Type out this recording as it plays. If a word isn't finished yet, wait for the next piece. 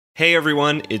Hey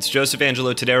everyone, it's Joseph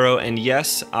Angelo Tadero, and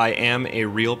yes, I am a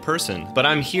real person. But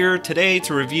I'm here today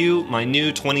to review my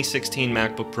new 2016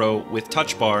 MacBook Pro with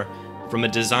Touch Bar from a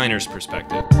designer's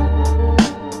perspective.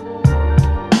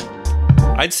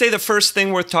 I'd say the first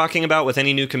thing worth talking about with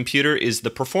any new computer is the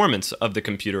performance of the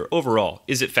computer overall.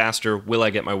 Is it faster? Will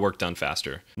I get my work done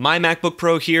faster? My MacBook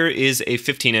Pro here is a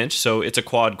 15-inch, so it's a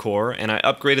quad core, and I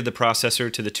upgraded the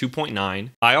processor to the 2.9.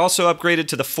 I also upgraded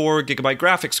to the 4GB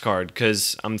graphics card,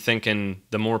 because I'm thinking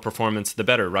the more performance, the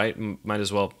better, right? Might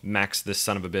as well max this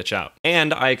son of a bitch out.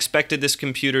 And I expected this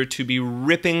computer to be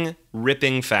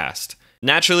ripping fast.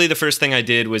 Naturally, the first thing I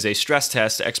did was a stress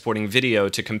test exporting video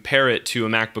to compare it to a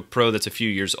MacBook Pro that's a few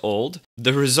years old.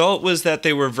 The result was that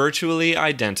they were virtually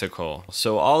identical.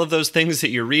 So all of those things that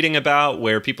you're reading about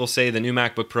where people say the new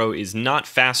MacBook Pro is not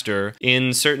faster,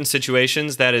 in certain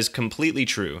situations that is completely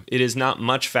true. It is not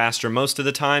much faster most of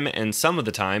the time, and some of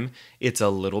the time it's a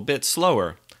little bit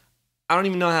slower. I don't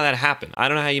even know how that happened. I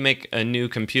don't know how you make a new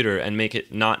computer and make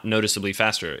it not noticeably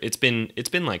faster. It's been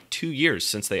like 2 years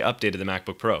since they updated the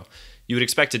MacBook Pro. You would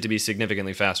expect it to be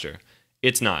significantly faster.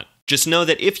 It's not. Just know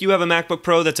that if you have a MacBook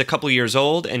Pro that's a couple years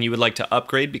old and you would like to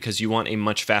upgrade because you want a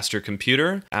much faster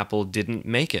computer, Apple didn't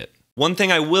make it. One thing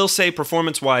I will say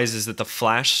performance-wise is that the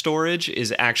flash storage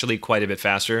is actually quite a bit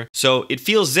faster. So it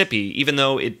feels zippy, even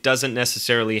though it doesn't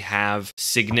necessarily have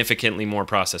significantly more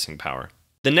processing power.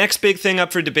 The next big thing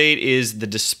up for debate is the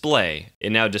display.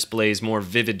 It now displays more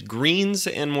vivid greens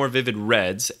and more vivid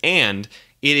reds, and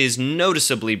it is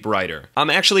noticeably brighter.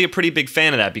 I'm actually a pretty big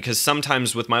fan of that because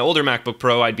sometimes with my older MacBook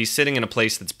Pro, I'd be sitting in a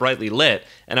place that's brightly lit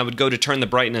and I would go to turn the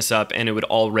brightness up and it would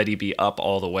already be up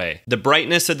all the way. The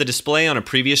brightness of the display on a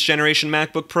previous generation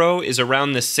MacBook Pro is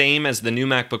around the same as the new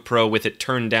MacBook Pro with it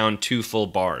turned down 2 full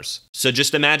bars. So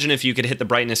just imagine if you could hit the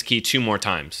brightness key 2 more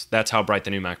times. That's how bright the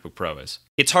new MacBook Pro is.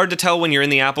 It's hard to tell when you're in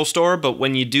the Apple Store, but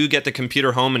when you do get the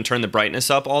computer home and turn the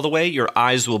brightness up all the way, your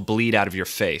eyes will bleed out of your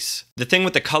face. The thing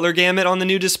with the color gamut on the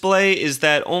new display is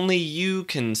that only you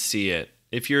can see it.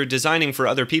 If you're designing for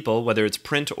other people, whether it's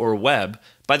print or web,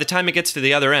 by the time it gets to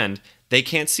the other end, they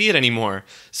can't see it anymore.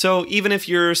 So even if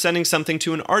you're sending something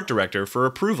to an art director for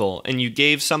approval and you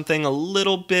gave something a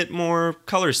little bit more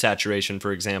color saturation,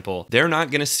 for example, they're not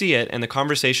going to see it and the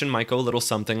conversation might go a little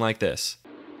something like this.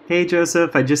 Hey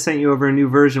Joseph, I just sent you over a new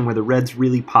version where the reds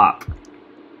really pop.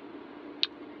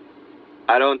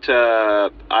 I don't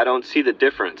see the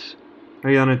difference. Are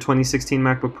you on a 2016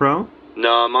 MacBook Pro? No,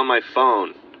 I'm on my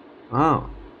phone. Oh,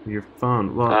 your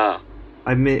phone. Well,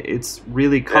 I admit it's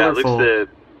really colorful. Yeah, it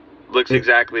looks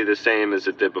exactly the same as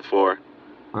it did before.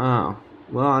 Oh,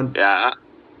 well. Yeah,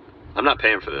 I'm not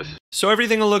paying for this. So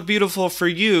everything will look beautiful for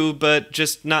you, but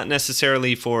just not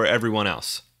necessarily for everyone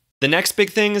else. The next big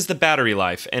thing is the battery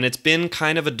life, and it's been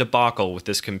kind of a debacle with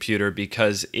this computer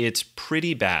because it's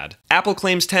pretty bad. Apple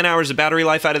claims 10 hours of battery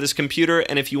life out of this computer,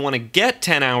 and if you want to get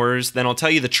 10 hours, then I'll tell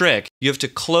you the trick. You have to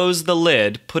close the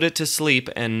lid, put it to sleep,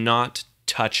 and not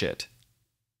touch it.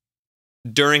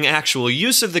 During actual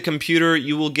use of the computer,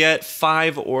 you will get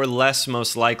 5 or less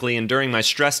most likely, and during my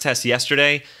stress test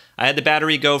yesterday, I had the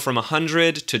battery go from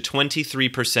 100 to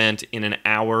 23% in an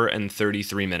hour and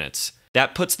 33 minutes.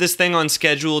 That puts this thing on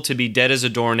schedule to be dead as a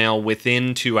doornail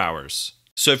within 2 hours.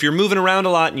 So if you're moving around a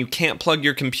lot and you can't plug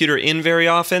your computer in very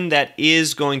often, that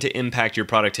is going to impact your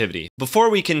productivity. Before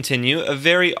we continue, a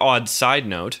very odd side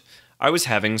note, I was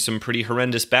having some pretty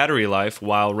horrendous battery life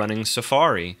while running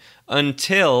Safari,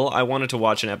 until I wanted to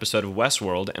watch an episode of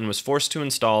Westworld and was forced to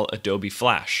install Adobe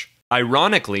Flash.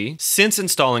 Ironically, since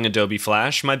installing Adobe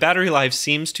Flash, my battery life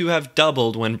seems to have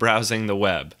doubled when browsing the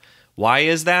web. Why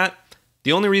is that?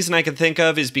 The only reason I can think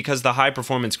of is because the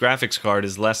high-performance graphics card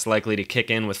is less likely to kick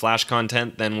in with Flash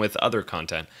content than with other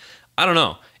content. I don't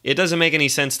know. It doesn't make any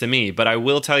sense to me, but I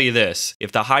will tell you this.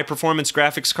 If the high-performance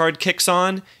graphics card kicks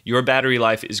on, your battery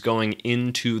life is going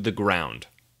into the ground.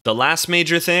 The last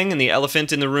major thing, and the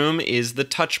elephant in the room, is the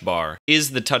Touch Bar.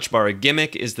 Is the Touch Bar a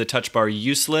gimmick? Is the Touch Bar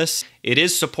useless? It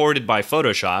is supported by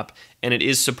Photoshop, and it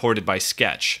is supported by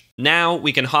Sketch. Now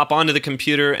we can hop onto the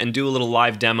computer and do a little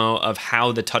live demo of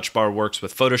how the Touch Bar works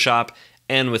with Photoshop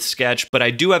and with Sketch, but I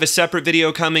do have a separate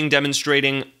video coming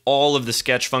demonstrating all of the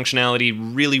Sketch functionality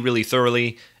really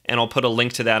thoroughly, and I'll put a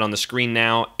link to that on the screen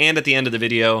now and at the end of the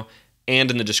video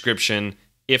and in the description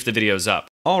if the video's up.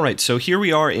 Alright, so here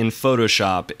we are in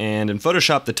Photoshop, and in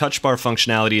Photoshop the Touch Bar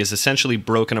functionality is essentially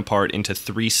broken apart into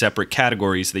 3 separate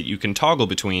categories that you can toggle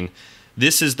between.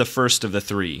 This is the first of the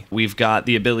 3. We've got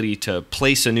the ability to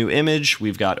place a new image,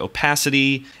 we've got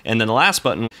opacity, and then the last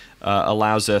button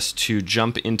allows us to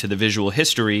jump into the visual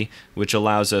history, which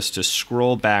allows us to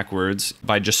scroll backwards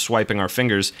by just swiping our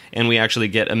fingers, and we actually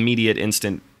get immediate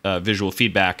instant visual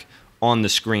feedback on the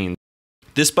screen.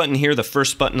 This button here, the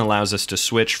first button, allows us to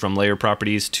switch from layer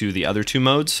properties to the other two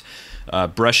modes.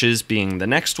 Brushes being the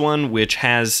next one, which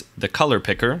has the color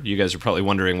picker. You guys are probably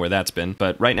wondering where that's been,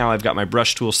 but right now I've got my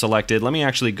brush tool selected. Let me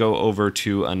actually go over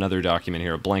to another document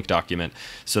here, a blank document,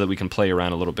 so that we can play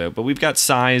around a little bit. But we've got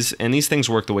size, and these things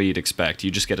work the way you'd expect.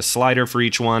 You just get a slider for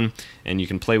each one, and you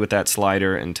can play with that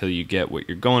slider until you get what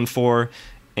you're going for.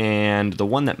 And the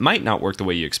one that might not work the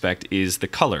way you expect is the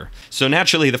color. So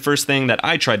naturally, the first thing that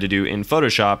I tried to do in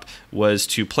Photoshop was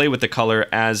to play with the color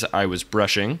as I was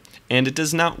brushing, and it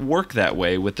does not work that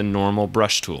way with the normal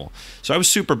brush tool. So I was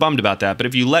super bummed about that, but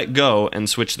if you let go and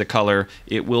switch the color,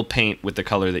 it will paint with the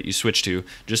color that you switch to,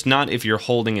 just not if you're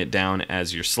holding it down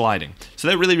as you're sliding. So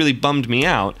that really bummed me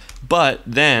out, but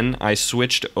then I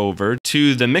switched over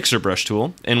to the mixer brush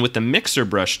tool, and with the mixer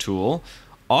brush tool,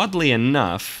 oddly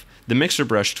enough, the mixer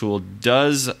brush tool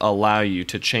does allow you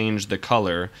to change the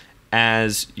color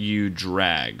as you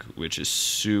drag, which is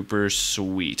super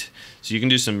sweet. So you can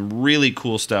do some really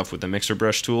cool stuff with the mixer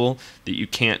brush tool that you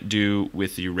can't do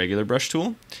with the regular brush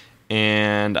tool.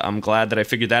 And I'm glad that I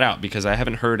figured that out because I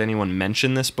haven't heard anyone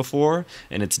mention this before,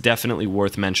 and it's definitely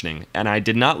worth mentioning. And I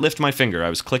did not lift my finger. I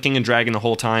was clicking and dragging the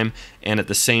whole time, and at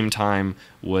the same time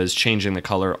was changing the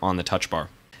color on the touch bar.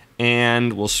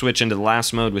 And we'll switch into the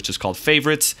last mode, which is called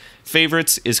Favorites.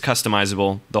 Favorites is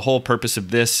customizable. The whole purpose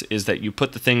of this is that you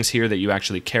put the things here that you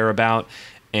actually care about,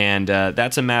 and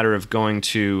that's a matter of going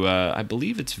to, I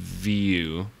believe it's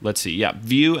View. Let's see, yeah,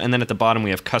 View, and then at the bottom we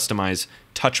have Customize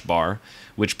Touch Bar,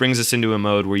 which brings us into a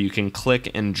mode where you can click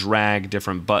and drag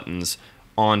different buttons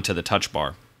onto the touch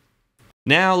bar.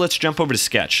 Now let's jump over to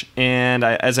Sketch, and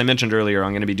as I mentioned earlier,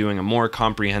 I'm going to be doing a more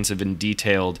comprehensive and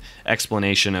detailed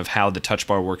explanation of how the touch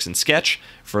bar works in Sketch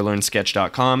for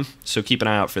LearnSketch.com, so keep an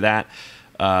eye out for that.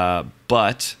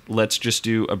 But let's just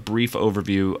do a brief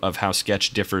overview of how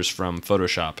Sketch differs from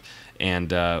Photoshop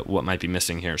and what might be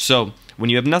missing here. So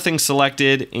when you have nothing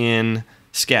selected in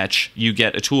Sketch, you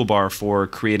get a toolbar for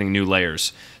creating new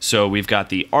layers. So we've got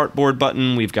the artboard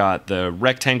button, we've got the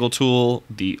rectangle tool,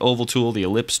 the oval tool, the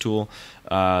ellipse tool,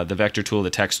 the vector tool, the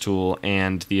text tool,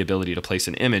 and the ability to place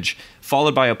an image,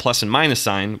 followed by a plus and minus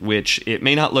sign, which it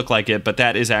may not look like it, but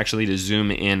that is actually to zoom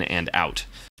in and out.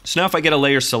 So now if I get a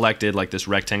layer selected, like this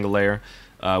rectangle layer,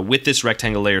 with this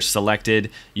rectangle layer selected,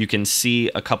 you can see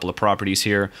a couple of properties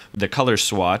here. The color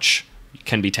swatch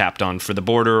can be tapped on for the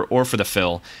border or for the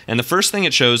fill. And the first thing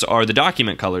it shows are the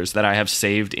document colors that I have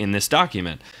saved in this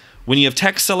document. When you have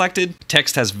text selected,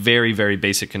 text has very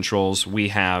basic controls. We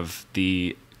have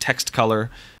the text color.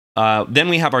 Then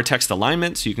we have our text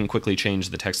alignment, so you can quickly change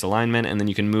the text alignment, and then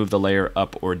you can move the layer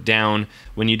up or down.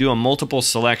 When you do a multiple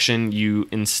selection, you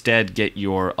instead get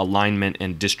your alignment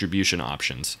and distribution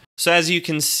options. So as you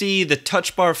can see, the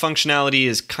touch bar functionality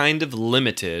is kind of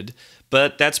limited,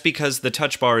 but that's because the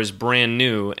touch bar is brand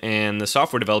new and the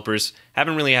software developers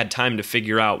haven't really had time to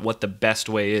figure out what the best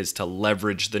way is to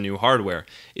leverage the new hardware.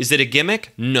 Is it a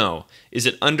gimmick? No. Is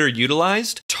it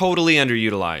underutilized? Totally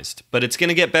underutilized. But it's going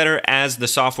to get better as the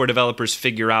software developers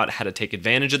figure out how to take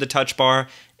advantage of the touch bar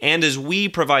and as we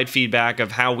provide feedback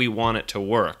of how we want it to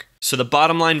work. So the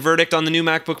bottom line verdict on the new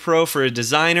MacBook Pro for a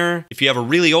designer, if you have a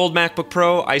really old MacBook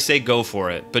Pro, I say go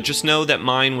for it. But just know that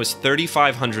mine was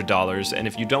 $3,500, and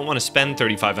if you don't want to spend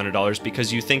 $3,500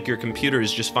 because you think your computer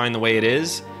is just fine the way it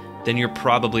is, then you're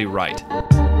probably right.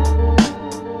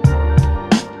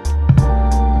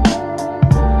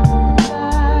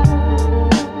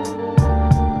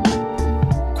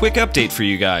 Quick update for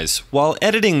you guys. While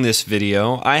editing this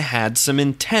video, I had some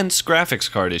intense graphics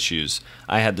card issues.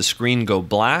 I had the screen go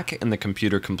black and the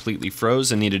computer completely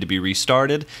froze and needed to be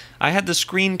restarted. I had the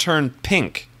screen turn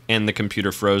pink and the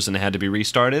computer froze and it had to be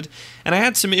restarted. And I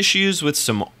had some issues with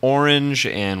some orange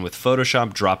and with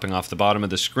Photoshop dropping off the bottom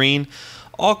of the screen.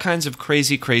 All kinds of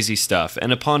crazy stuff,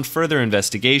 and upon further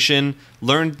investigation,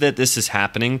 learned that this is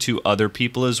happening to other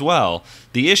people as well.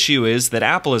 The issue is that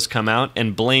Apple has come out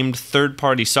and blamed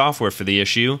third-party software for the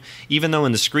issue, even though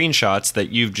in the screenshots that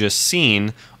you've just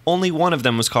seen, only one of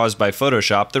them was caused by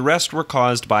Photoshop, the rest were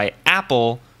caused by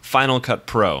Apple Final Cut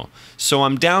Pro. So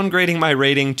I'm downgrading my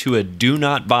rating to a do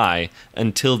not buy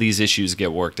until these issues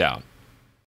get worked out.